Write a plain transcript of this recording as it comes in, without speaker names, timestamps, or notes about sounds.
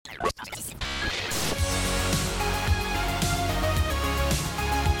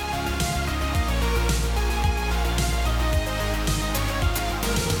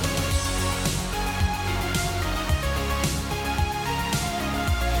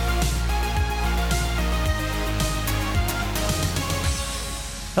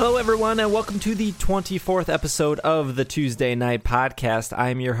Hello, everyone, and welcome to the 24th episode of the Tuesday Night Podcast.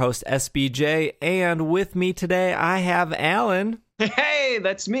 I'm your host, SBJ, and with me today, I have Alan. Hey,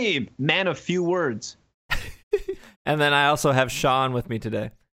 that's me, man of few words. And then I also have Sean with me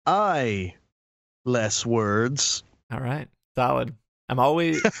today. Less words. All right, solid.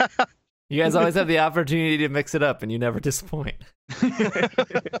 You guys always have the opportunity to mix it up, and you never disappoint.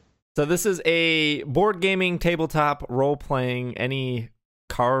 So this is a board gaming, tabletop, role-playing, any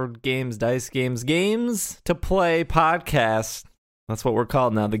card games, dice games, games to play podcast. That's what we're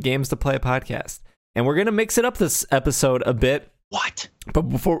called now, the Games to Play podcast. And we're going to mix it up this episode a bit. What? But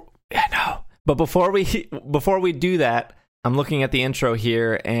before we do that, I'm looking at the intro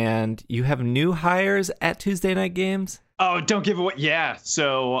here, and you have new hires at Tuesday Night Games? Oh, don't give away. Yeah.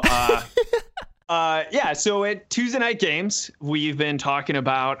 So, so at Tuesday Night Games, we've been talking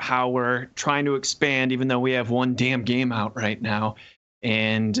about how we're trying to expand, even though we have one damn game out right now.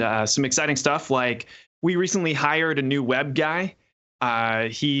 And some exciting stuff, like we recently hired a new web guy.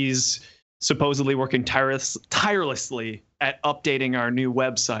 He's supposedly working tirelessly at updating our new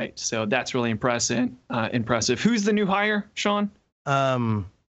website. So that's really impressive. Who's the new hire, Sean?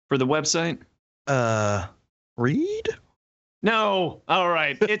 For the website? Reed? No. All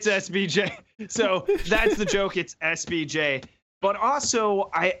right. It's SBJ. So that's the joke. It's SBJ. But also,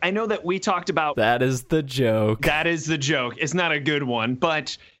 I know that we talked about... That is the joke. That is the joke. It's not a good one.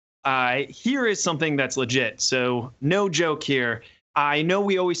 But here is something that's legit. So no joke here. I know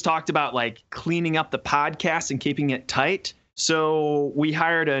we always talked about like cleaning up the podcast and keeping it tight. So we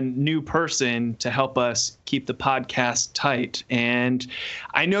hired a new person to help us keep the podcast tight. And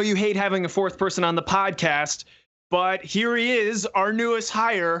I know you hate having a fourth person on the podcast, but here he is, our newest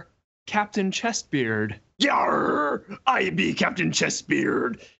hire, Captain Chestbeard. Yarr! I be Captain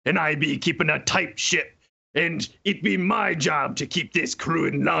Chestbeard, and I be keeping a tight ship, and it be my job to keep this crew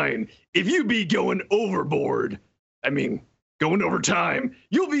in line. If you be going overboard, going over time,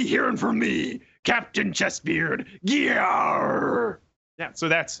 you'll be hearing from me, Captain Chestbeard. Yarr! Yeah, so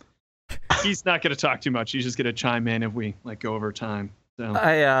he's not going to talk too much. He's just going to chime in if we go over time. So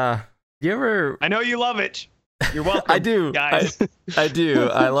I know you love it. You're welcome. I do, guys. I do.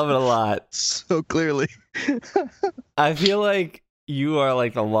 I love it a lot. So clearly. I feel like you are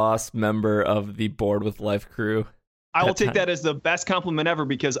like the lost member of the Board with Life crew. I will take that as the best compliment ever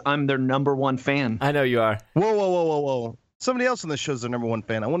because I'm their number one fan. I know you are. Whoa. Somebody else on the show is their number one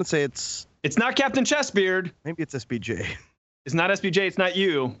fan. I want to say it's not Captain Chestbeard. Maybe it's SBJ. It's not SBJ. It's not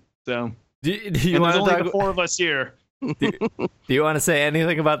you. So do you want to only talk? The four of us here. Do you want to say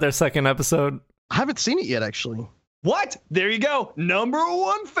anything about their second episode? I haven't seen it yet, actually. What? There you go. Number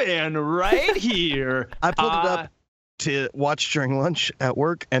one fan right here. I pulled it up to watch during lunch at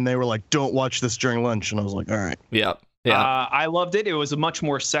work, and they were like, don't watch this during lunch. And I was like, all right. Yeah. I loved it. It was much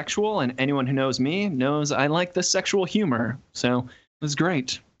more sexual, and anyone who knows me knows I like the sexual humor. So it was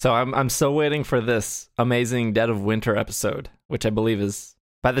great. So I'm still waiting for this amazing Dead of Winter episode, which I believe is,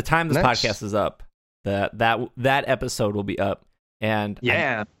 by the time this podcast is up, that episode will be up. And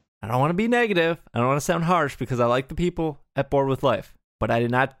yeah. I don't want to be negative. I don't want to sound harsh because I like the people at Board with Life, but I did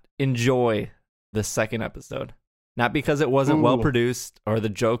not enjoy the second episode. Not because it wasn't well produced or the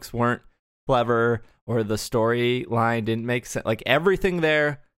jokes weren't clever or the storyline didn't make sense. Like everything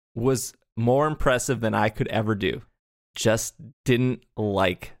there was more impressive than I could ever do. Just didn't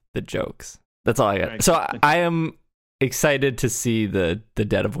like the jokes. That's all I got. Right. So I am excited to see the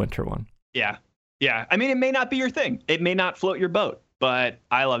Dead of Winter one. Yeah. I mean, it may not be your thing. It may not float your boat. But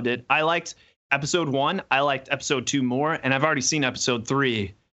I loved it. I liked episode 1. I liked episode 2 more. And I've already seen episode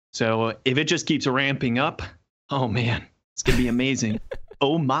 3. So if it just keeps ramping up, oh, man, it's going to be amazing.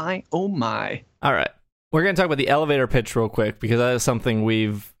 Oh, my. All right. We're going to talk about the elevator pitch real quick because that is something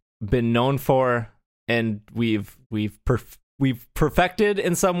we've been known for and we've perfected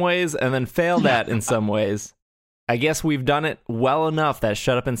in some ways and then failed at in some ways. I guess we've done it well enough that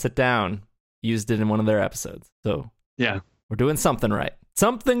Shut Up and Sit Down used it in one of their episodes. So yeah. We're doing something right.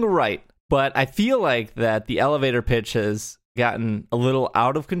 But I feel like that the elevator pitch has gotten a little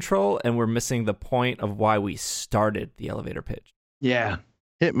out of control and we're missing the point of why we started the elevator pitch. Yeah.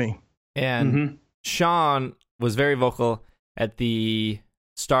 Hit me. And Sean was very vocal at the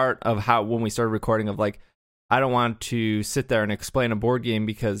start of when we started recording of like, I don't want to sit there and explain a board game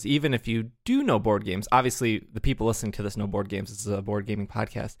because even if you do know board games, obviously the people listening to this know board games. This is a board gaming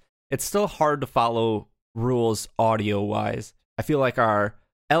podcast. It's still hard to follow rules audio wise. I feel like our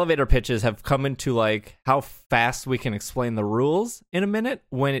elevator pitches have come into like how fast we can explain the rules in a minute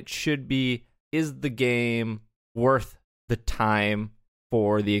when it should be, is the game worth the time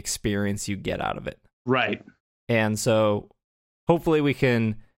for the experience you get out of it? Right. And so hopefully we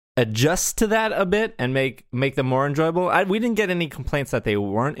can adjust to that a bit and make them more enjoyable. We didn't get any complaints that they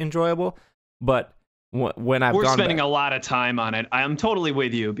weren't enjoyable, but when we're spending a lot of time on it. I'm totally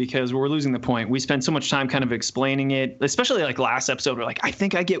with you because we're losing the point. We spend so much time kind of explaining it, especially like last episode. We're like, I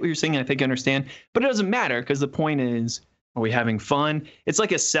think I get what you're saying. I think I understand, but it doesn't matter because the point is, are we having fun? It's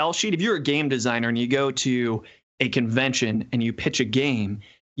like a sell sheet. If you're a game designer and you go to a convention and you pitch a game,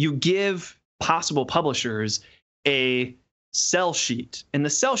 you give possible publishers a sell sheet, and the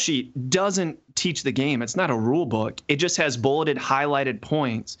sell sheet doesn't teach the game. It's not a rule book. It just has bulleted, highlighted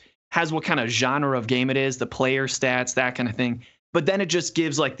points, has what kind of genre of game it is, the player stats, that kind of thing. But then it just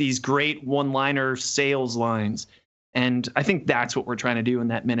gives like these great one-liner sales lines. And I think that's what we're trying to do in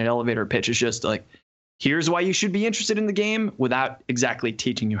that minute elevator pitch, is just like, here's why you should be interested in the game without exactly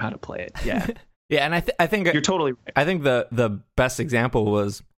teaching you how to play it. Yeah. Yeah, and I think you're totally right. I think the best example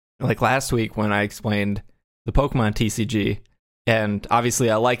was like last week when I explained the Pokemon TCG, and obviously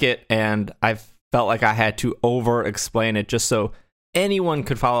I like it, and I felt like I had to over explain it just so anyone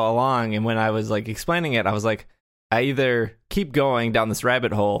could follow along. And when I was like explaining it, I was like, I either keep going down this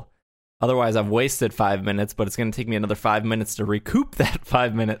rabbit hole, otherwise I've wasted 5 minutes, but it's going to take me another 5 minutes to recoup that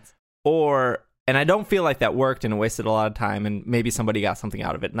 5 minutes, and I don't feel like that worked, and it wasted a lot of time, and maybe somebody got something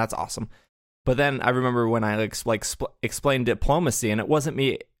out of it, and that's awesome. But then I remember when I explained diplomacy, and it wasn't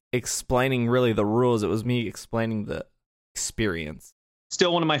me explaining really the rules, it was me explaining the experience.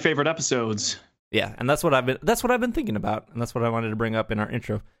 Still one of my favorite episodes. Yeah, and that's what I've been thinking about, and that's what I wanted to bring up in our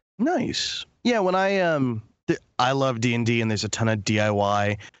intro. Nice. Yeah, when I love D&D, and there's a ton of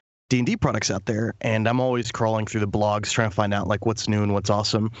DIY D&D products out there, and I'm always crawling through the blogs trying to find out like what's new and what's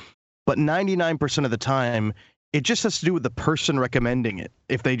awesome. But 99% of the time, it just has to do with the person recommending it.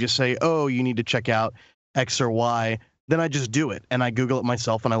 If they just say, oh, you need to check out X or Y, then I just do it. And I Google it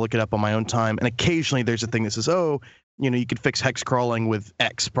myself and I look it up on my own time. And occasionally there's a thing that says, oh, you could fix hex crawling with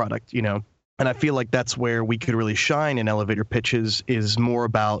X product, And I feel like that's where we could really shine in elevator pitches, is more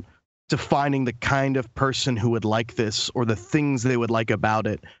about defining the kind of person who would like this or the things they would like about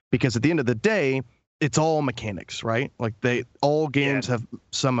it. Because at the end of the day, it's all mechanics, right? Like all games have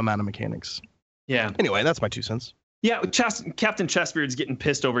some amount of mechanics. Yeah. Anyway, that's my 2 cents. Yeah, Captain Chessbeard's getting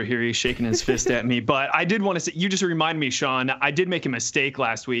pissed over here. He's shaking his fist at me. But I did want to say, you just reminded me, Sean, I did make a mistake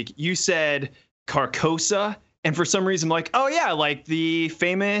last week. You said Carcosa, and for some reason, I'm like, oh yeah, like the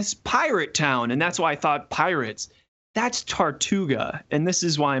famous pirate town. And that's why I thought pirates. That's Tartuga. And this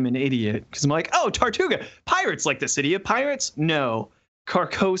is why I'm an idiot. Because I'm like, oh, Tartuga. Pirates, like the city of pirates? No.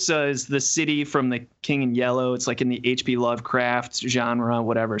 Carcosa is the city from the King in Yellow. It's like in the H.P. Lovecraft genre,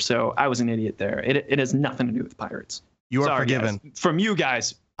 whatever. So I was an idiot there. It has nothing to do with pirates. You are forgiven. Guys. From you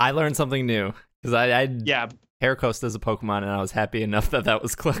guys. I learned something new because Heracross is a Pokemon, and I was happy enough that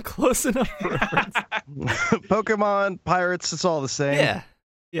was close enough for reference. Pokemon, pirates, it's all the same.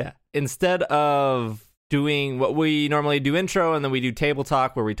 Yeah. Instead of doing what we normally do intro, and then we do table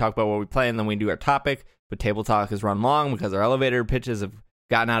talk where we talk about what we play, and then we do our topic. But table talk has run long because our elevator pitches have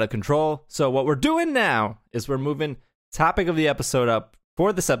gotten out of control. So what we're doing now is we're moving topic of the episode up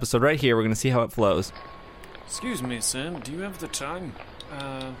for this episode right here. We're going to see how it flows. Excuse me, Sam. Do you have the time?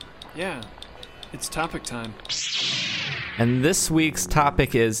 Yeah. It's topic time. And this week's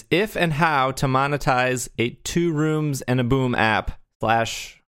topic is if and how to monetize a 2 rooms and a boom app /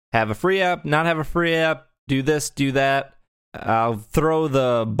 have a free app, not have a free app, do this, do that. I'll throw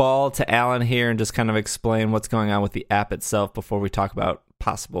the ball to Alan here and just kind of explain what's going on with the app itself before we talk about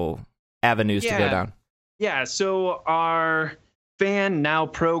possible avenues to go down. Yeah, so our fan, now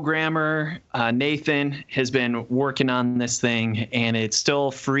programmer, Nathan, has been working on this thing, and it's still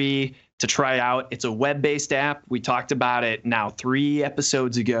free to try out. It's a web-based app. We talked about it now 3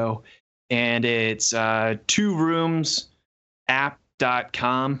 episodes ago, and it's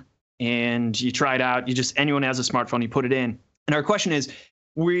 2roomsapp.com. And you try it out. Anyone has a smartphone, you put it in. And our question is,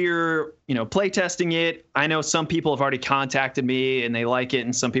 we're, play testing it. I know some people have already contacted me and they like it,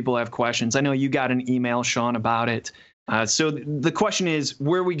 and some people have questions. I know you got an email, Sean, about it. So the question is,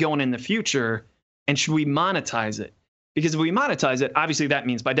 where are we going in the future, and should we monetize it? Because if we monetize it, obviously that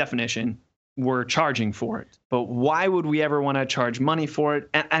means by definition, we're charging for it. But why would we ever want to charge money for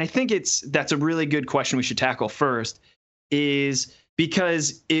it? And I think that's a really good question we should tackle first, is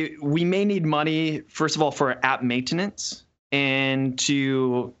because we may need money, first of all, for app maintenance and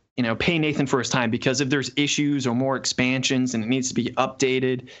to pay Nathan for his time, because if there's issues or more expansions and it needs to be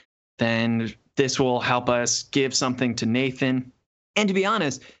updated, then this will help us give something to Nathan. And to be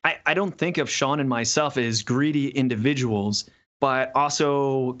honest, I don't think of Sean and myself as greedy individuals, but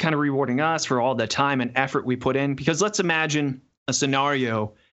also kind of rewarding us for all the time and effort we put in. Because let's imagine a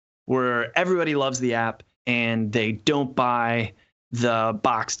scenario where everybody loves the app, and they don't buy the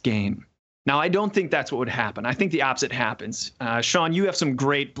boxed game. Now, I don't think that's what would happen. I think the opposite happens. Sean, you have some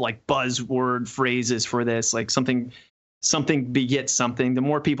great like buzzword phrases for this, like something begets something. The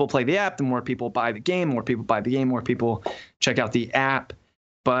more people play the app, the more people buy the game. More people buy the game, more people check out the app.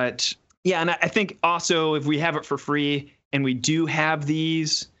 But yeah, and I think also if we have it for free and we do have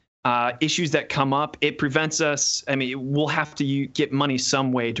these issues that come up, it prevents us. I mean, we'll have to get money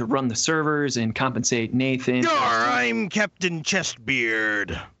some way to run the servers and compensate Nathan. I'm Captain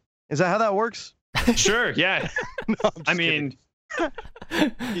Chestbeard. Is that how that works? Sure, yeah. No, I mean,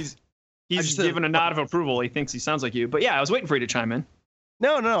 he's given a nod of approval. He thinks he sounds like you. But yeah, I was waiting for you to chime in.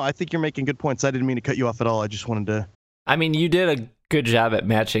 No, I think you're making good points. I didn't mean to cut you off at all. I just wanted to... I mean, you did a good job at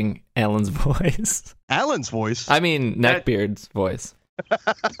matching Alan's voice. Alan's voice? I mean, Neckbeard's voice.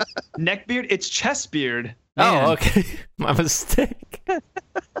 Neckbeard? It's Chestbeard. Man. Oh, okay. My mistake.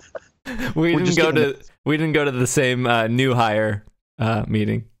 We didn't go to the same new hire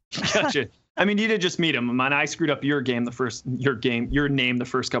meeting. Gotcha. I mean, you did just meet him, and I screwed up your name the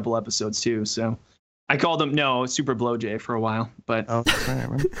first couple episodes too. So I called him Super Blowjay for a while, but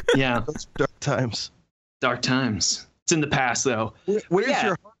yeah, those dark times. Dark times. It's in the past though. Where's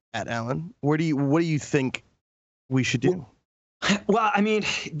your heart at, Alan? What do you think we should do? Well, I mean,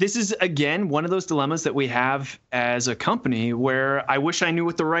 this is, again, one of those dilemmas that we have as a company where I wish I knew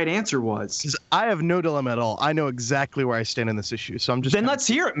what the right answer was. I have no dilemma at all. I know exactly where I stand in this issue. So I'm just... Then let's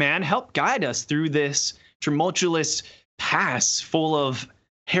hear it, man. Help guide us through this tumultuous pass full of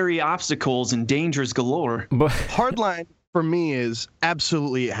hairy obstacles and dangers galore. Hardline for me is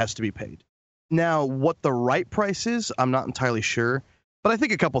absolutely it has to be paid. Now, what the right price is, I'm not entirely sure. But I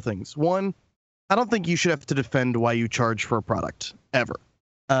think a couple things. One, I don't think you should have to defend why you charge for a product, ever.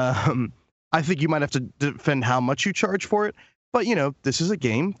 I think you might have to defend how much you charge for it. But, this is a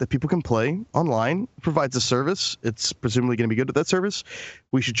game that people can play online. It provides a service. It's presumably going to be good at that service.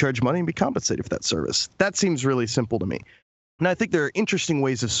 We should charge money and be compensated for that service. That seems really simple to me. And I think there are interesting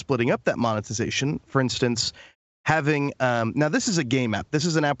ways of splitting up that monetization. For instance, having... now, this is a game app. This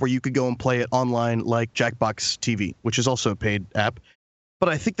is an app where you could go and play it online like Jackbox TV, which is also a paid app. But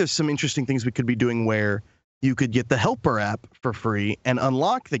I think there's some interesting things we could be doing where you could get the Helper app for free and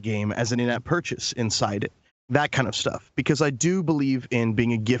unlock the game as an in-app purchase inside it. That kind of stuff. Because I do believe in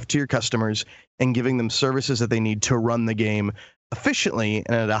being a gift to your customers and giving them services that they need to run the game efficiently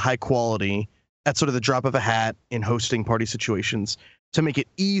and at a high quality at sort of the drop of a hat in hosting party situations to make it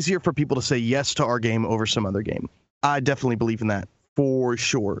easier for people to say yes to our game over some other game. I definitely believe in that for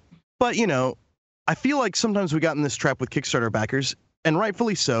sure. But, I feel like sometimes we got in this trap with Kickstarter backers, and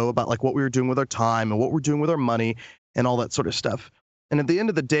rightfully so, about like what we were doing with our time and what we're doing with our money and all that sort of stuff. And at the end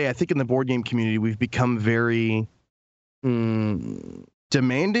of the day, I think in the board game community, we've become very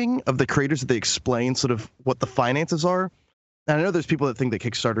demanding of the creators that they explain sort of what the finances are. And I know there's people that think that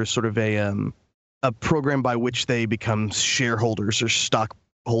Kickstarter is sort of a program by which they become shareholders or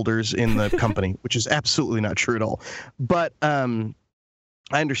stockholders in the company, which is absolutely not true at all. But I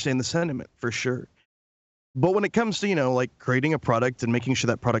understand the sentiment for sure. But when it comes to, like creating a product and making sure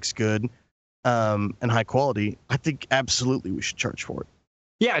that product's good and high quality, I think absolutely we should charge for it.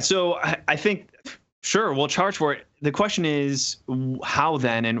 Yeah, so I think, sure, we'll charge for it. The question is how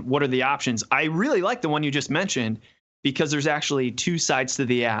then, and what are the options? I really like the one you just mentioned because there's actually two sides to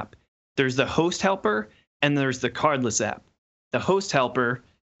the app. There's the host helper and there's the cardless app. The host helper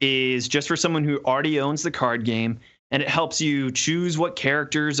is just for someone who already owns the card game, and it helps you choose what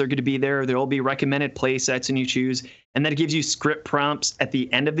characters are going to be there. There will be recommended play sets, and you choose. And then it gives you script prompts at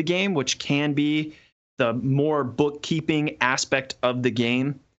the end of the game, which can be the more bookkeeping aspect of the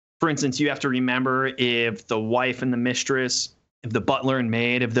game. For instance, you have to remember if the wife and the mistress, if the butler and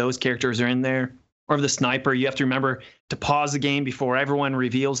maid, if those characters are in there, or if the sniper, you have to remember to pause the game before everyone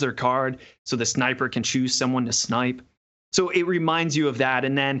reveals their card so the sniper can choose someone to snipe. So it reminds you of that.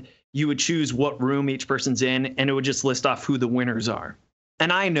 And then you would choose what room each person's in, and it would just list off who the winners are.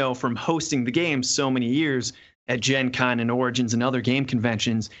 And I know from hosting the game so many years at Gen Con and Origins and other game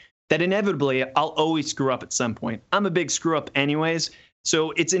conventions that inevitably I'll always screw up at some point. I'm a big screw up anyways,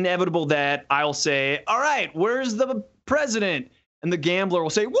 so it's inevitable that I'll say, all right, where's the president? And the gambler will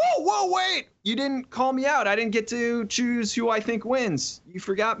say, whoa, wait, you didn't call me out. I didn't get to choose who I think wins. You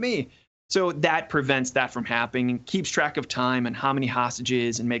forgot me. So that prevents that from happening and keeps track of time and how many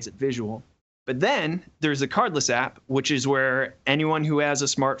hostages and makes it visual. But then there's the cardless app, which is where anyone who has a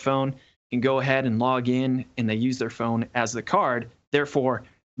smartphone can go ahead and log in and they use their phone as the card. Therefore,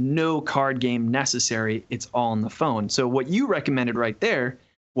 no card game necessary. It's all on the phone. So what you recommended right there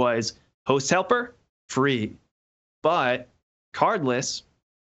was host helper, free, but cardless,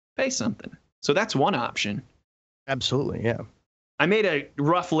 pay something. So that's one option. Absolutely, yeah. I made a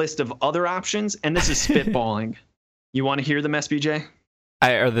rough list of other options, and this is spitballing. You want to hear them, SBJ?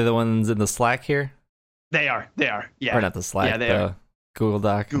 Are they the ones in the Slack here? They are. Yeah. Or not the Slack, Yeah, they the are. Google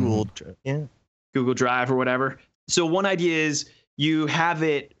Doc. Yeah. Google Drive or whatever. So one idea is you have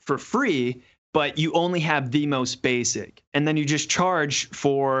it for free, but you only have the most basic. And then you just charge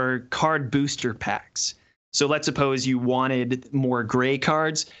for card booster packs. So let's suppose you wanted more gray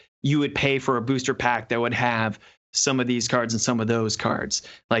cards. You would pay for a booster pack that would have some of these cards and some of those cards.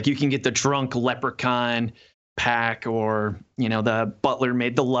 Like you can get the Drunk Leprechaun pack, or, you know, the Butler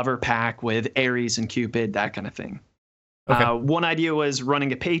made the Lover pack with Ares and Cupid, that kind of thing. Okay. One idea was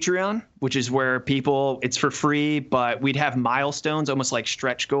running a Patreon, which is where it's for free, but we'd have milestones, almost like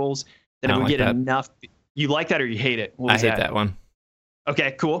stretch goals, that I it don't would like get that. enough. You like that or you hate it? What I was hate that one.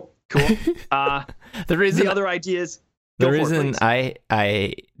 Okay, cool. The reason The other ideas. the reason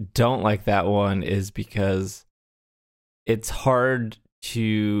I don't like that one is because it's hard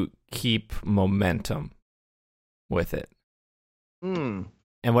to keep momentum with it. Hmm.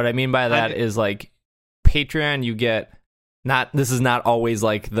 And what I mean by that is like Patreon, you get this is not always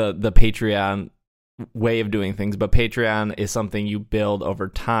like the Patreon way of doing things, but Patreon is something you build over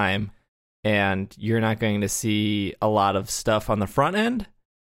time, and you're not going to see a lot of stuff on the front end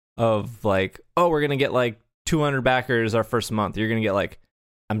of like, oh, we're going to get like 200 backers our first month. You're going to get like,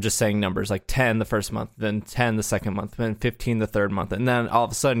 I'm just saying numbers, like 10 the first month, then 10 the second month, then 15 the third month. And then all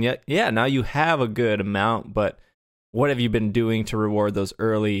of a sudden, now you have a good amount, but what have you been doing to reward those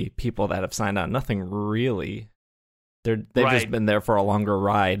early people that have signed on? Nothing really. They've just been there for a longer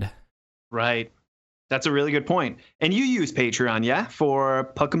ride. Right. That's a really good point. And you use Patreon, yeah,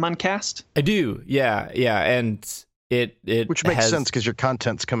 for Pokemon Cast? I do. Yeah. And it Which makes sense because your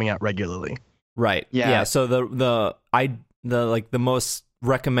content's coming out regularly. Right. Yeah. So the most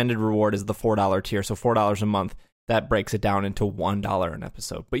recommended reward is the $4 tier. So $4 a month. That breaks it down into $1 an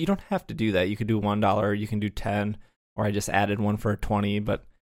episode. But you don't have to do that. You could do $1, you can do 10, or I just added one for 20. But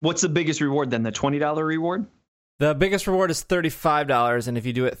what's the biggest reward then? The $20 reward? The biggest reward is $35, and if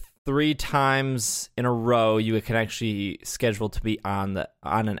you do it 3 times in a row, you can actually schedule to be on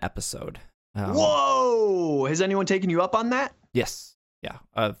an episode. Whoa! Has anyone taken you up on that? Yes. Yeah.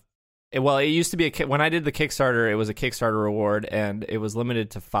 It used to be when I did the Kickstarter, it was a Kickstarter reward, and it was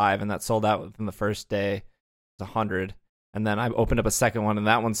limited to 5, and that sold out within the first day. It was 100, and then I opened up a second one, and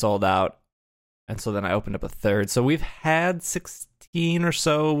that one sold out, and so then I opened up a third. So we've had 16 or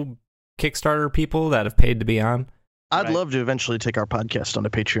so Kickstarter people that have paid to be on. I'd love to eventually take our podcast onto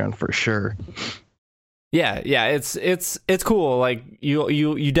Patreon for sure. Yeah, it's cool. Like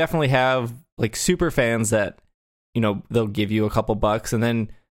you definitely have like super fans that, you know, they'll give you a couple bucks, and then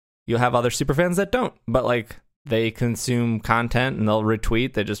you'll have other super fans that don't. But like they consume content and they'll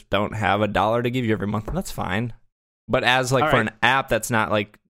retweet. They just don't have $1 to give you every month, and that's fine. But as like an app that's not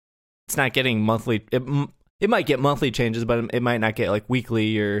like, it's not getting monthly. It might get monthly changes, but it might not get like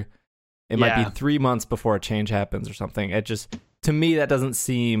weekly, or it might be 3 months before a change happens or something. It just, to me, that doesn't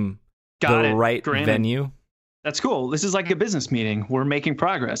seem right venue. That's cool. This is like a business meeting. We're making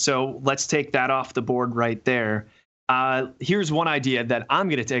progress. So let's take that off the board right there. Here's one idea that I'm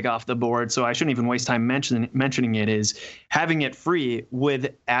going to take off the board, so I shouldn't even waste time mentioning it, is having it free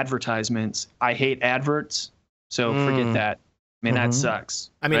with advertisements. I hate adverts, so forget that. I mean, that sucks.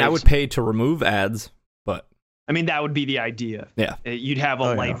 I mean, right? I would pay to remove ads, but I mean, that would be the idea. Yeah. You'd have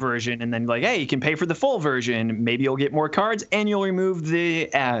a light version, and then like, hey, you can pay for the full version. Maybe you'll get more cards, and you'll remove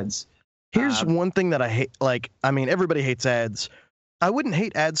the ads. Here's one thing that I hate. Like, I mean, everybody hates ads. I wouldn't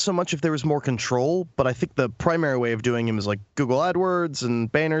hate ads so much if there was more control, but I think the primary way of doing them is like Google AdWords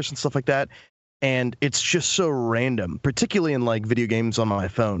and banners and stuff like that. And it's just so random, particularly in like video games on my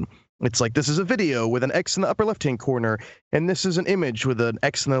phone. It's like, this is a video with an X in the upper left-hand corner, and this is an image with an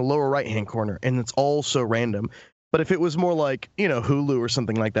X in the lower right-hand corner, and it's all so random. But if it was more like, you know, Hulu or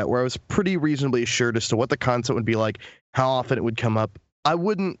something like that, where I was pretty reasonably assured as to what the content would be like, how often it would come up, I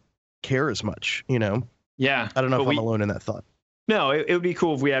wouldn't care as much, you know? Yeah. I don't know if I'm alone in that thought. No, it would be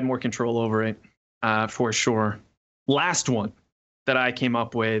cool if we had more control over it, for sure. Last one that I came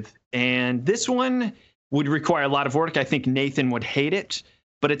up with, and this one would require a lot of work. I think Nathan would hate it,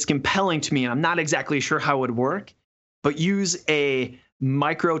 but it's compelling to me, and I'm not exactly sure how it would work. But use a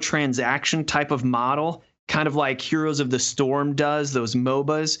microtransaction type of model, kind of like Heroes of the Storm does, those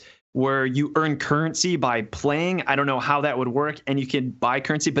MOBAs, where you earn currency by playing. I don't know how that would work, and you can buy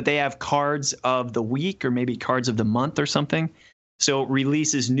currency, but they have cards of the week or maybe cards of the month or something. So it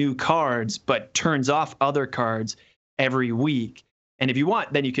releases new cards, but turns off other cards every week. And if you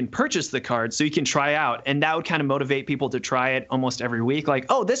want, then you can purchase the cards so you can try out. And that would kind of motivate people to try it almost every week. Like,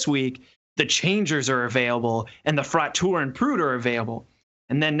 oh, this week the changers are available and the Fraktur and Prude are available.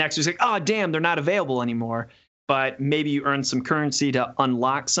 And then next week's like, oh, damn, they're not available anymore. But maybe you earn some currency to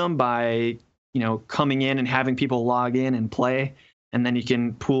unlock some by, coming in and having people log in and play. And then you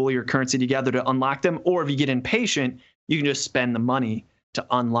can pool your currency together to unlock them. Or if you get impatient, you can just spend the money to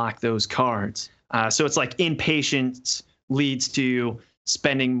unlock those cards. So it's like impatience leads to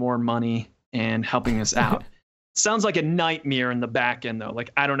spending more money and helping us out. Sounds like a nightmare in the back end, though.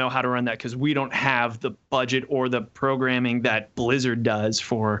 Like, I don't know how to run that because we don't have the budget or the programming that Blizzard does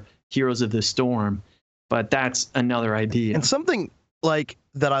for Heroes of the Storm. But that's another idea. And something like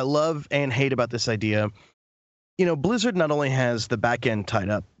that I love and hate about this idea, Blizzard not only has the back end tied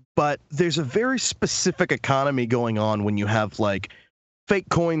up, but there's a very specific economy going on when you have like fake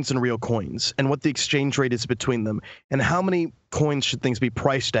coins and real coins and what the exchange rate is between them and how many coins should things be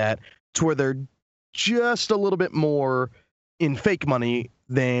priced at to where they're just a little bit more in fake money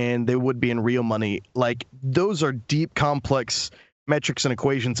than they would be in real money. Like, those are deep, complex metrics and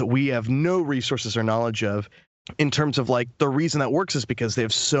equations that we have no resources or knowledge of. In terms of like the reason that works is because they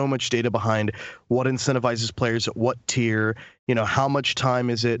have so much data behind what incentivizes players at what tier, how much time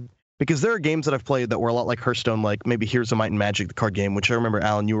is it? Because there are games that I've played that were a lot like Hearthstone, like maybe Heroes of Might and Magic, the card game, which I remember,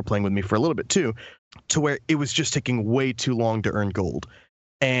 Alan, you were playing with me for a little bit too, to where it was just taking way too long to earn gold.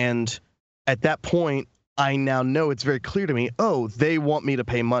 And at that point, I now know it's very clear to me, oh, they want me to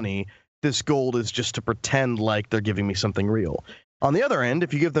pay money. This gold is just to pretend like they're giving me something real. On the other end,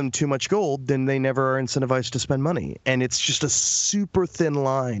 if you give them too much gold, then they never are incentivized to spend money. And it's just a super thin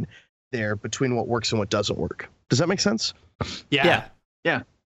line there between what works and what doesn't work. Does that make sense? Yeah.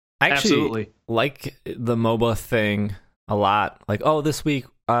 I actually Absolutely. like the MOBA thing a lot. Like, oh, this week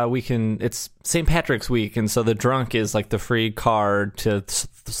it's St. Patrick's week, and so the drunk is like the free card to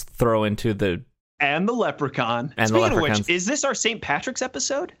throw into the... And the Leprechaun. And Speaking the of which, Leprechauns. is this our St. Patrick's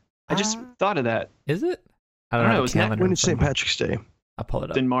episode? I just thought of that. Is it? I don't don't know, know. it's not- When is St. Patrick's Day? I'll pull it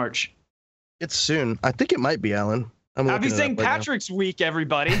It's up. in March. It's soon. I think it might be, Alan. I'm Happy looking it up St. right now. Patrick's Week,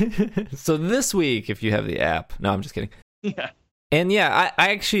 everybody. So this week, if you have the app... No, I'm just kidding. Yeah. And yeah, I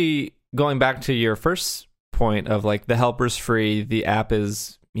actually, going back to your first point of like the helper's free, the app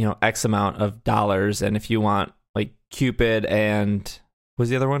is, X amount of dollars. And if you want like Cupid and what was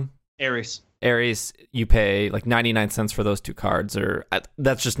the other one? Ares, you pay like 99 cents for those two cards, or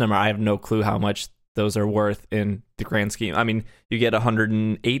that's just number. I have no clue how much those are worth in the grand scheme. I mean, you get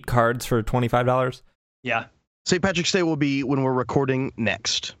 108 cards for $25. Yeah. St. Patrick's Day will be when we're recording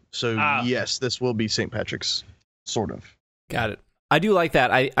next. So Ah. yes, this will be St. Patrick's, sort of. Got it. I do like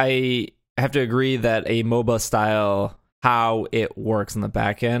that. I have to agree that a MOBA style, how it works in the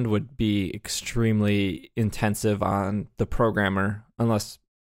back end, would be extremely intensive on the programmer, unless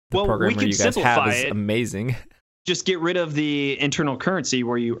the Well, we programmer could you guys have simplify is it. amazing. Just get rid of the internal currency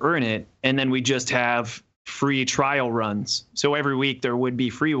where you earn it, and then we just have free trial runs. So every week there would be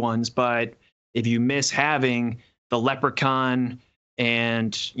free ones, but if you miss having the Leprechaun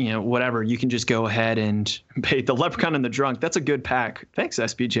and whatever, you can just go ahead and pay the Leprechaun and the Drunk. That's a good pack. Thanks,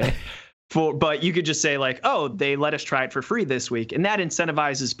 SPJ. But you could just say like, oh, they let us try it for free this week, and that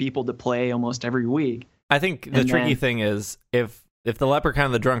incentivizes people to play almost every week. I think the And tricky then- thing is if the Leprechaun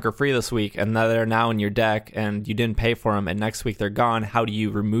and the Drunk are free this week and they're now in your deck and you didn't pay for them and next week they're gone, how do you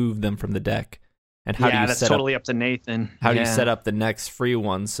remove them from the deck? And how do you that's set totally up to Nathan. how do you Yeah. set up the next free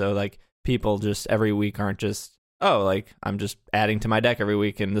one so like people just every week aren't just, oh, like I'm just adding to my deck every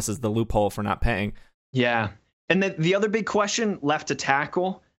week and this is the loophole for not paying. Yeah. And then the other big question left to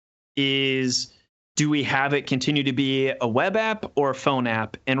tackle is, do we have it continue to be a web app or a phone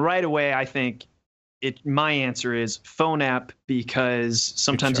app? And right away, I think my answer is phone app, because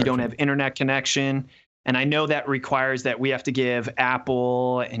sometimes you don't charging. have internet connection. And I know that requires that we have to give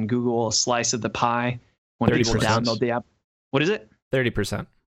Apple and Google a slice of the pie when people 30%. download the app. What is it? 30%.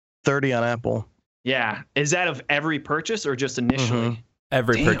 30 on Apple. Yeah. Is that of every purchase or just initially? Mhm.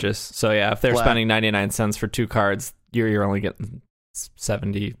 Every Damn. purchase. So yeah, if they're Flat. spending 99 cents for two cards, you're only getting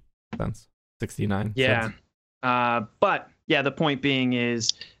 70 cents, 69 Yeah. cents. But yeah, the point being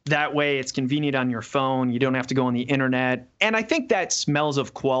is that way it's convenient on your phone. You don't have to go on the internet. And I think that smells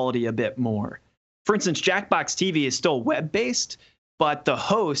of quality a bit more. For instance, Jackbox TV is still web-based, but the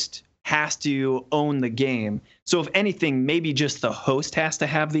host has to own the game. So if anything, maybe just the host has to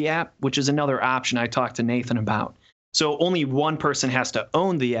have the app, which is another option I talked to Nathan about. So only one person has to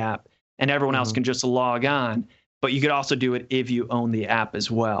own the app and everyone else can just log on. But you could also do it if you own the app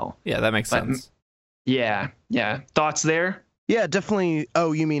as well. Yeah, that makes But- sense. Yeah. Thoughts there? Yeah, definitely.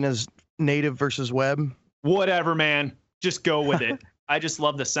 Oh, you mean as native versus web? Whatever, man. Just go with it. I just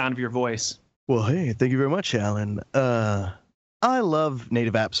love the sound of your voice. Well, hey, thank you very much, Alan. I love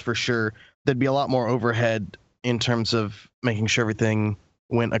native apps for sure. There'd be a lot more overhead in terms of making sure everything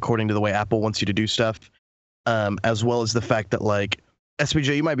went according to the way Apple wants you to do stuff, as well as the fact that, like,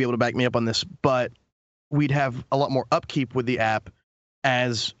 SBJ, you might be able to back me up on this, but we'd have a lot more upkeep with the app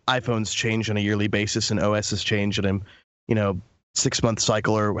as iPhones change on a yearly basis and OSs change at a 6-month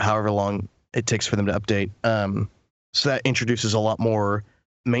cycle or however long it takes for them to update. So that introduces a lot more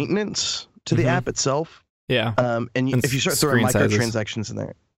maintenance to the app itself. Yeah. If you start throwing microtransactions in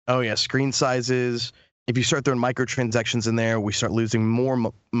there, screen sizes. If you start throwing microtransactions in there, we start losing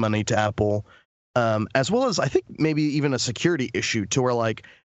more money to Apple, as well as I think maybe even a security issue to where, like,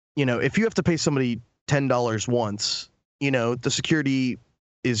 if you have to pay somebody $10 once, the security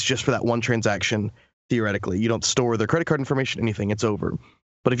is just for that one transaction. Theoretically, you don't store their credit card information, anything. It's over.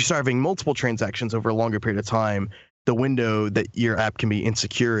 But if you start having multiple transactions over a longer period of time, the window that your app can be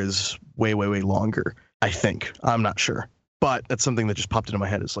insecure is way, way, way longer. I think. I'm not sure. But that's something that just popped into my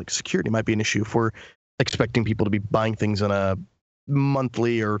head. Is like security might be an issue if we're expecting people to be buying things on a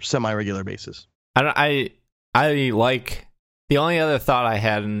monthly or semi-regular basis. I like, the only other thought I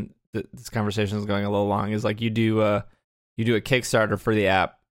had, and this conversation is going a little long, is like you do a Kickstarter for the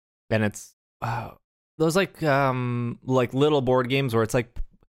app, and it's those like little board games where it's like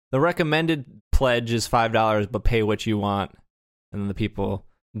the recommended pledge is $5, but pay what you want, and then the people.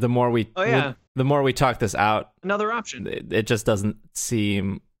 The more we talk this out, another option. It just doesn't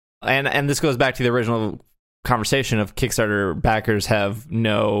seem, and this goes back to the original conversation of Kickstarter backers have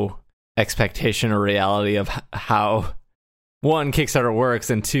no expectation or reality of how, one, Kickstarter works,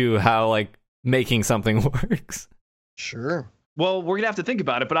 and two, how like making something works. Sure. Well, we're gonna have to think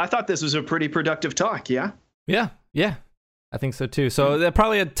about it, but I thought this was a pretty productive talk. Yeah. Yeah. I think so too. So that's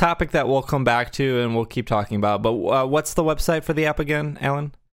probably a topic that we'll come back to and we'll keep talking about. But what's the website for the app again,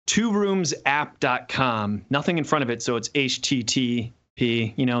 Alan? tworoomsapp.com. Nothing in front of it, so it's HTTP,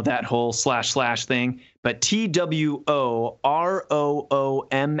 that whole / thing. But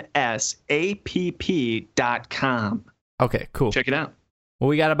tworoomsapp.com. Okay, cool. Check it out. Well,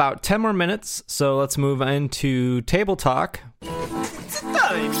 we got about 10 more minutes, so let's move into table talk. It's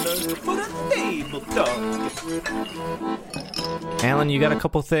time for the table talk. Alan, you got a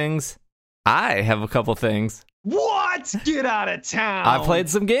couple things. I have a couple things. What? Get out of town. I played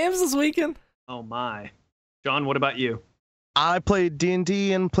some games this weekend. Oh, my. John, what about you? I played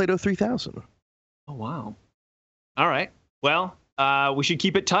D&D and Plato 3000. Oh, wow. All right. Well, we should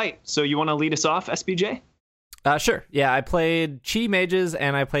keep it tight. So you want to lead us off, SBJ? Sure. Yeah, I played Cheaty Mages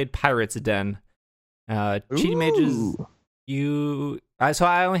and I played Pirates Den. Cheaty Mages, so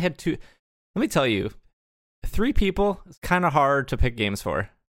I only had 2. Let me tell you, 3 people is kind of hard to pick games for.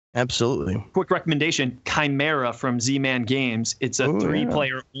 Absolutely. Quick recommendation, Chimera from Z-Man Games. It's a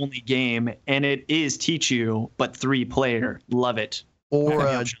 3-player only game, and it is teach you, but 3-player. Love it.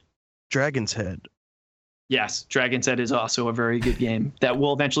 Or Dragon's Head. Yes, Dragon's Head is also a very good game that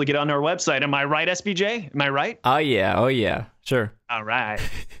will eventually get on our website. Am I right, SBJ? Am I right? Oh, yeah. Sure. All right.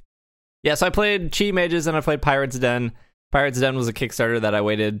 Yeah, so I played Cheaty Mages and I played Pirates Den. Pirates Den was a Kickstarter that I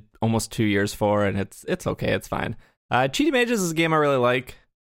waited almost 2 years for, and it's okay. It's fine. Cheaty Mages is a game I really like.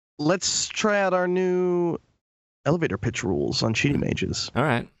 Let's try out our new elevator pitch rules on Cheaty Mages. All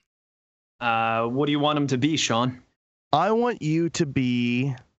right. What do you want them to be, Sean? I want you to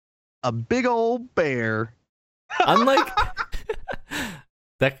be a big old bear. Unlike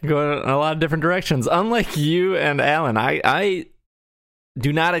that can go in a lot of different directions. Unlike you and Alan, I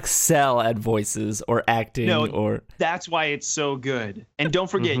do not excel at voices or acting. Or that's why it's so good. And don't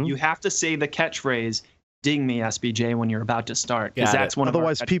forget, you have to say the catchphrase, "Ding me, SBJ," when you're about to start, because that's one.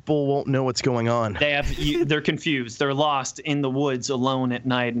 Otherwise, people won't know what's going on. They're confused. They're lost in the woods alone at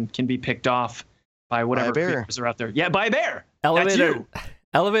night and can be picked off by whatever creatures are out there. Yeah, by a bear.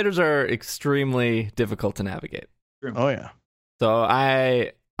 Elevators are extremely difficult to navigate. Oh yeah. So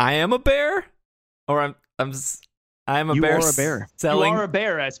I am a bear, or I'm a you bear. You are a bear. You are a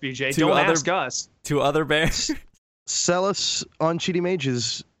bear, SBJ. Don't ask us. To other bears. Sell us on Cheaty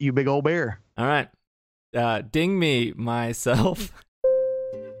Mages, you big old bear. All right. Ding me myself.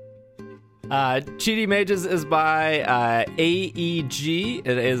 Cheaty Mages is by AEG.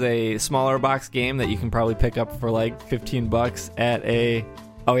 It is a smaller box game that you can probably pick up for like $15 at a...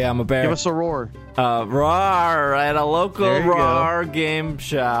 Oh yeah, I'm a bear. Give us a roar. Roar at a local Roar game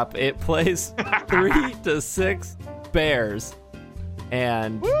shop. It plays 3 to 6 bears.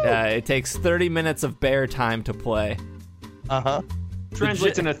 And it takes 30 minutes of bear time to play. Uh-huh.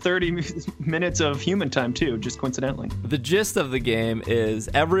 Translates into 30 minutes of human time too, just coincidentally. The gist of the game is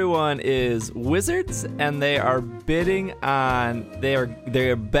everyone is wizards, and they are betting on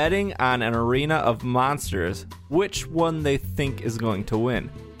an arena of monsters, which one they think is going to win.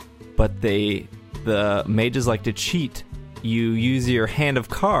 But the mages like to cheat. You use your hand of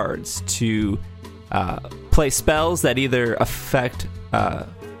cards to play spells that either affect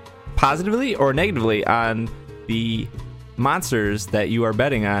positively or negatively on the monsters that you are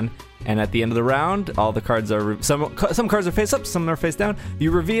betting on, and at the end of the round, all the cards are some cards are face up, some are face down.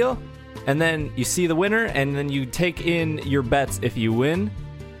 You reveal, and then you see the winner, and then you take in your bets if you win,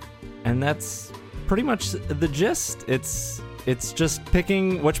 and that's pretty much the gist. It's just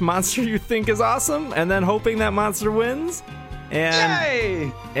picking which monster you think is awesome, and then hoping that monster wins.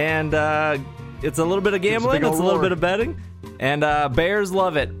 Yay! And it's a little bit of gambling, it's a little bit of betting, and bears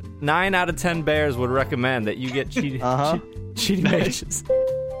love it. 9 out of 10 bears would recommend that you get cheating mages.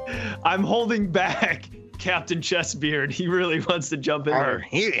 I'm holding back Captain Chessbeard. He really wants to jump in there.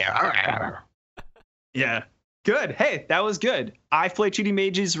 Yeah. Good. Hey, that was good. I've played cheating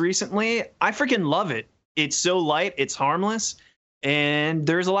mages recently. I freaking love it. It's so light, it's harmless, and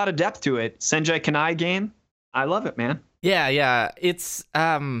there's a lot of depth to it. Senjai Kanai game. I love it, man. Yeah. It's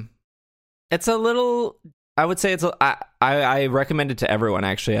a little. I would say I recommend it to everyone.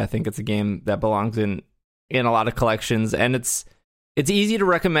 Actually, I think it's a game that belongs in a lot of collections, and it's easy to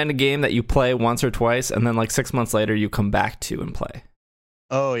recommend a game that you play once or twice, and then like 6 months later you come back to and play.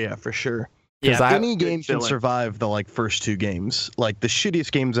 Oh yeah, for sure. Yeah, any game can survive the first 2 games. Like the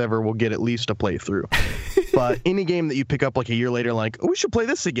shittiest games ever will get at least a playthrough. But any game that you pick up like a year later, like, oh, we should play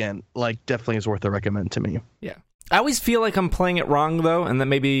this again, like definitely is worth a recommend to me. Yeah. I always feel like I'm playing it wrong though, and then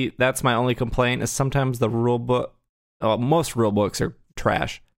maybe that's my only complaint is sometimes the rule book. Most rule books are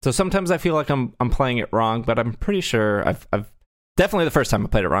trash, so sometimes I feel like I'm playing it wrong. But I'm pretty sure I've definitely the first time I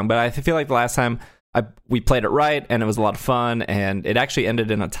played it wrong, but I feel like the last time we played it right, and it was a lot of fun, and it actually ended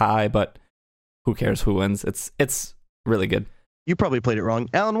in a tie. But who cares who wins? It's really good. You probably played it wrong,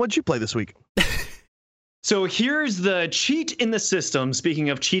 Alan. What'd you play this week? So here's the cheat in the system.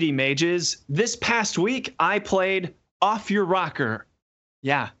 Speaking of cheating mages, this past week I played Off Your Rocker.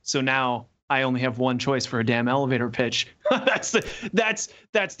 Yeah, so now I only have one choice for a damn elevator pitch. that's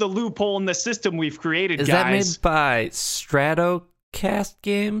the loophole in the system we've created, Is guys. that made by Stratocast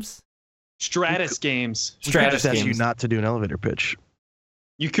Games? Stratus Games. Stratus asked you not to do an elevator pitch.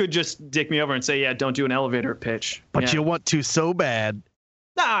 You could just dick me over and say, yeah, don't do an elevator pitch. But you want to so bad.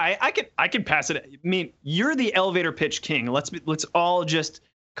 Nah, I could pass it. I mean, you're the elevator pitch king. Let's all just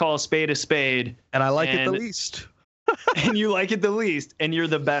call a spade, and I like it the least. And you like it the least, and you're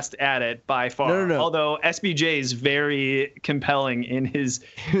the best at it by far. No. Although SBJ is very compelling in his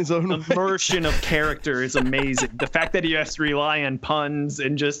own immersion of character is amazing. The fact that he has to rely on puns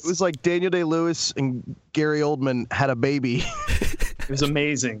and just it was like Daniel Day-Lewis and Gary Oldman had a baby. It was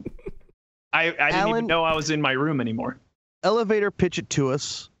amazing. I didn't even know I was in my room anymore. Elevator pitch it to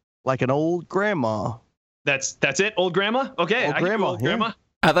us like an old grandma. That's it, old grandma. Okay, old grandma. Grandma.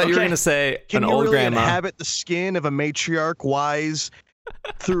 I thought you were going to say Can an you old really grandma. inhabit the skin of a matriarch wise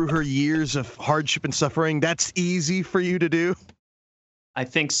through her years of hardship and suffering? That's easy for you to do. I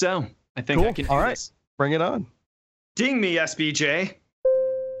think so. I think I can do this. Bring it on. Ding me, SBJ.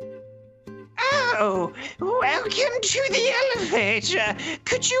 Oh, welcome to the elevator.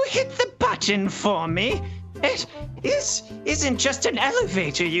 Could you hit the button for me? It isn't just an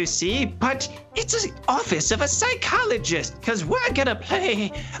elevator, you see, but it's an office of a psychologist, because we're gonna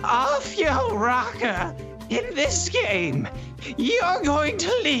play Off Your Rocker in this game. You're going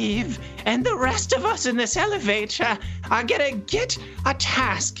to leave, and the rest of us in this elevator are gonna get a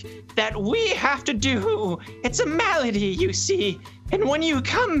task that we have to do. It's a malady, you see, and when you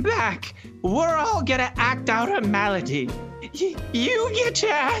come back, we're all gonna act out a malady. You get to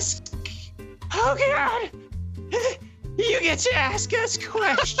ask... Oh, God! You get to ask us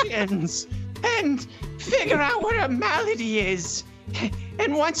questions and figure out what a malady is.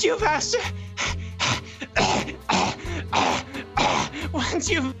 And once you've asked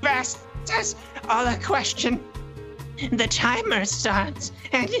us all a question, the timer starts,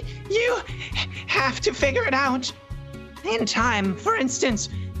 and you have to figure it out in time. For instance,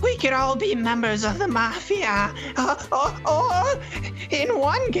 we could all be members of the mafia, or in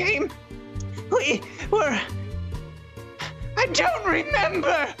one game, we were... I don't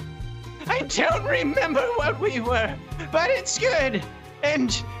remember what we were, but it's good,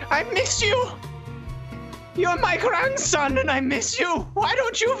 and I miss you. You're my grandson, and I miss you. Why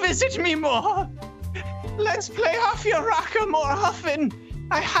don't you visit me more? Let's play Off Your Rocker more often.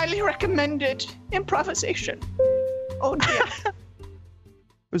 I highly recommend it. Improvisation. Oh dear.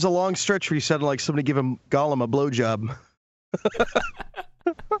 was a long stretch where you sounded like somebody giving Gollum a blowjob.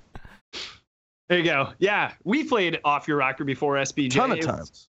 There you go. Yeah, we played Off Your Rocker before SBJ. Ton of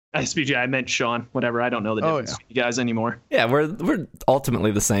times. SBJ, I meant Sean. Whatever, I don't know the difference between you guys anymore. Yeah, we're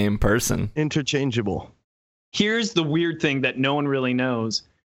ultimately the same person. Interchangeable. Here's the weird thing that no one really knows.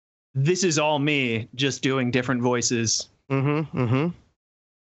 This is all me, just doing different voices. Yep.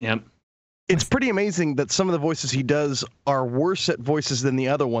 It's pretty amazing that some of the voices he does are worse at voices than the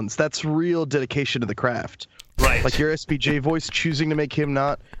other ones. That's real dedication to the craft. Right. Like your SBJ voice, choosing to make him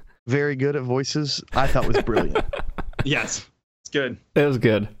not very good at voices, I thought was brilliant. Yes. It's good. It was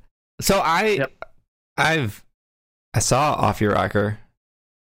good. So I saw Off Your Rocker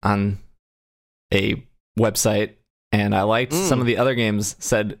on a website, and I liked some of the other games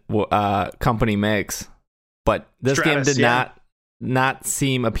said company makes, but this Stratus, game did not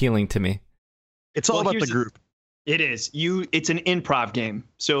seem appealing to me. It's all about the group. It is. It's an improv game.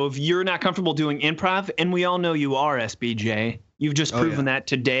 So if you're not comfortable doing improv, and we all know you are, SBJ, you've just proven that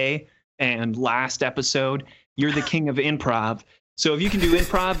today and last episode, you're the king of improv. So if you can do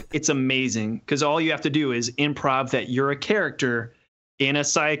improv, it's amazing, because all you have to do is improv that you're a character in a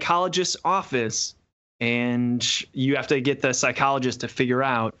psychologist's office, and you have to get the psychologist to figure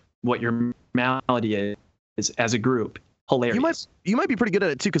out what your malady is as a group. Hilarious. You might be pretty good at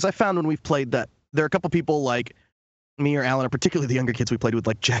it too, because I found when we've played that there are a couple people like me or Alan, or particularly the younger kids we played with,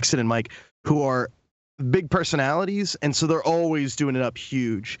 like Jackson and Mike, who are big personalities, and so they're always doing it up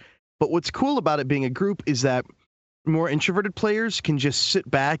huge. But what's cool about it being a group is that more introverted players can just sit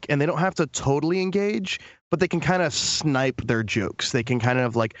back and they don't have to totally engage, but they can kind of snipe their jokes. They can kind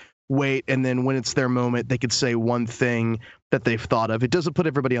of like wait, and then when it's their moment, they could say one thing that they've thought of. It doesn't put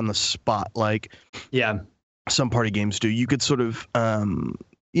everybody on the spot like some party games do. You could sort of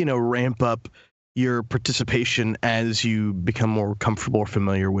ramp up your participation as you become more comfortable or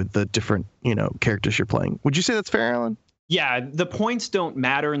familiar with the different characters you're playing. Would you say that's fair, Alan? Yeah, the points don't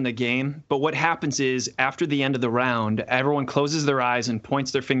matter in the game, but what happens is after the end of the round, everyone closes their eyes and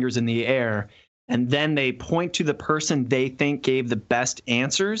points their fingers in the air, and then they point to the person they think gave the best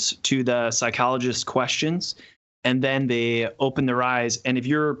answers to the psychologist's questions, and then they open their eyes, and if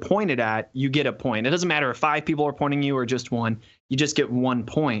you're pointed at, you get a point. It doesn't matter if 5 people are pointing you or just one, you just get 1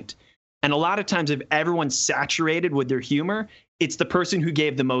 point. And a lot of times, if everyone's saturated with their humor, it's the person who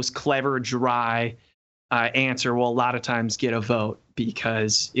gave the most clever, dry answer will a lot of times get a vote,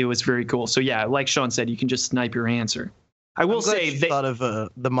 because it was very cool. So yeah, like Sean said, you can just snipe your answer. I will say they thought of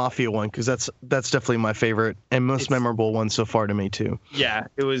the Mafia one, because that's definitely my favorite and most memorable one so far to me too. Yeah,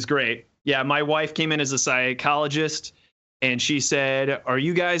 it was great. Yeah, my wife came in as a psychologist, and she said, "Are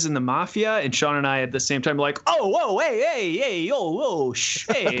you guys in the Mafia?" And Sean and I at the same time like, "Oh, whoa, hey, oh,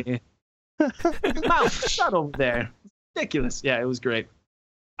 hey." Mouth shut over there. Ridiculous. Yeah, it was great.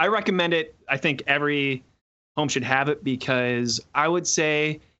 I recommend it. I think every home should have it, because I would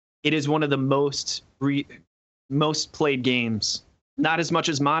say it is one of the most played games. Not as much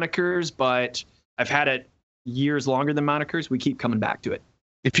as Monikers, but I've had it years longer than Monikers. We keep coming back to it.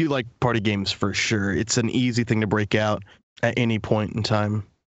 If you like party games, for sure, it's an easy thing to break out at any point in time.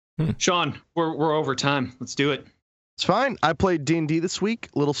 Sean, we're over time. Let's do it. It's fine. I played D&D this week,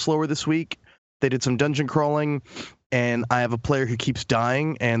 a little slower this week. They did some dungeon crawling, and I have a player who keeps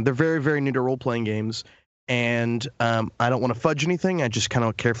dying, and they're very, very new to role-playing games. And I don't want to fudge anything. I just kind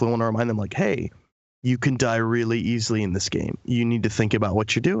of carefully want to remind them, like, hey, you can die really easily in this game. You need to think about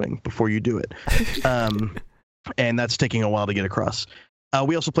what you're doing before you do it. And that's taking a while to get across.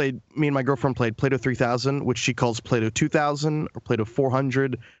 We also me and my girlfriend played Plato 3000, which she calls Plato 2000, or Plato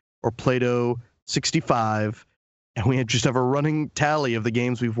 400, or Plato 65. And we just have a running tally of the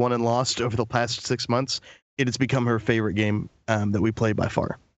games we've won and lost over the past 6 months. It has become her favorite game that we play by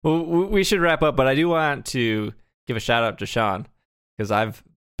far. Well, we should wrap up, but I do want to give a shout out to Sean, because I've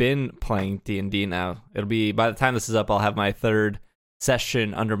been playing D&D now. It'll be, by the time this is up, I'll have my 3rd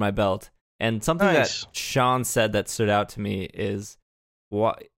session under my belt. And something that Sean said that stood out to me is,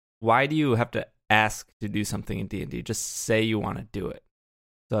 why do you have to ask to do something in D&D? Just say you want to do it.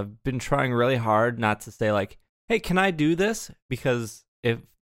 So I've been trying really hard not to say like, hey, can I do this? Because if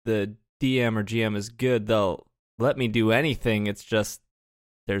the DM or GM is good, they'll let me do anything. It's just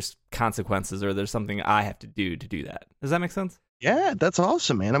there's consequences, or there's something I have to do that. Does that make sense? Yeah, that's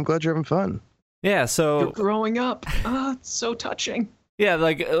awesome, man. I'm glad you're having fun. Yeah, so you're growing up. It's so touching. Yeah,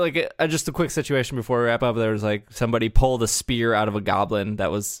 like just a quick situation before we wrap up. There was like somebody pulled a spear out of a goblin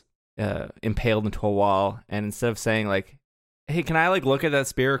that was impaled into a wall, and instead of saying like, hey, can I like look at that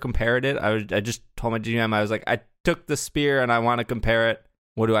spear or compare it? I just told my GM, I was like, I took the spear and I want to compare it.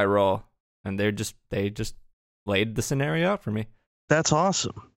 What do I roll? And they just laid the scenario out for me. That's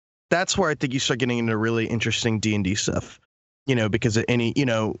awesome. That's where I think you start getting into really interesting D&D stuff. Because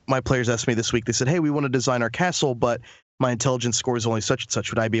my players asked me this week, they said, hey, we want to design our castle, but my intelligence score is only such and such.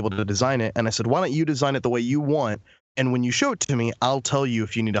 Would I be able to design it? And I said, why don't you design it the way you want? And when you show it to me, I'll tell you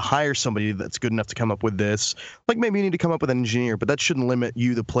if you need to hire somebody that's good enough to come up with this. Like maybe you need to come up with an engineer, but that shouldn't limit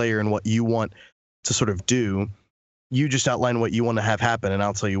you, the player, and what you want to sort of do. You just outline what you want to have happen, and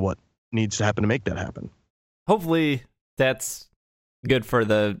I'll tell you what needs to happen to make that happen. Hopefully that's good for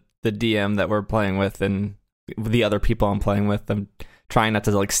the DM that we're playing with and the other people I'm playing with. I'm trying not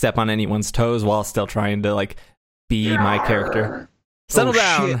to like step on anyone's toes while still trying to like be my character. Settle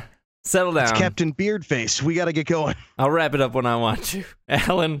down. Shit. Settle down. It's Captain Beardface. We got to get going. I'll wrap it up when I want to.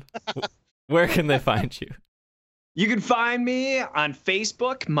 Alan, where can they find you? You can find me on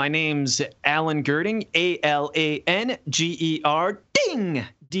Facebook. My name's Alan Girding, ALANGER, ding,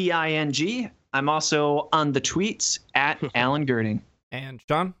 DING. I'm also on the tweets at Alan Girding. And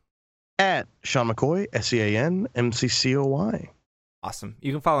Sean? At Sean McCoy, SEANMCCOY. Awesome.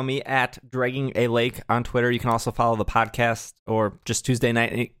 You can follow me at Dragging a Lake on Twitter. You can also follow the podcast or just Tuesday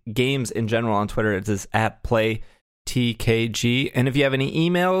Night Games in general on Twitter. It is at PlayTKG. And if you have any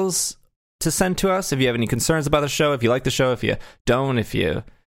emails to send to us, if you have any concerns about the show, if you like the show, if you don't, if you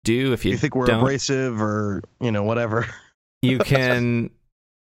do, if you think we're don't, abrasive or, whatever, you can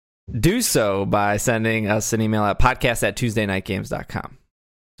do so by sending us an email at podcast@TuesdayNightGames.com.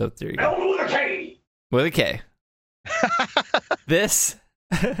 So there you go. With a K. With a K. This,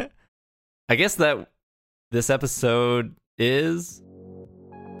 I guess that this episode is...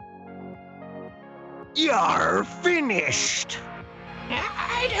 You're finished.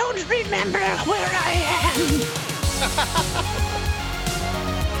 I don't remember where I am.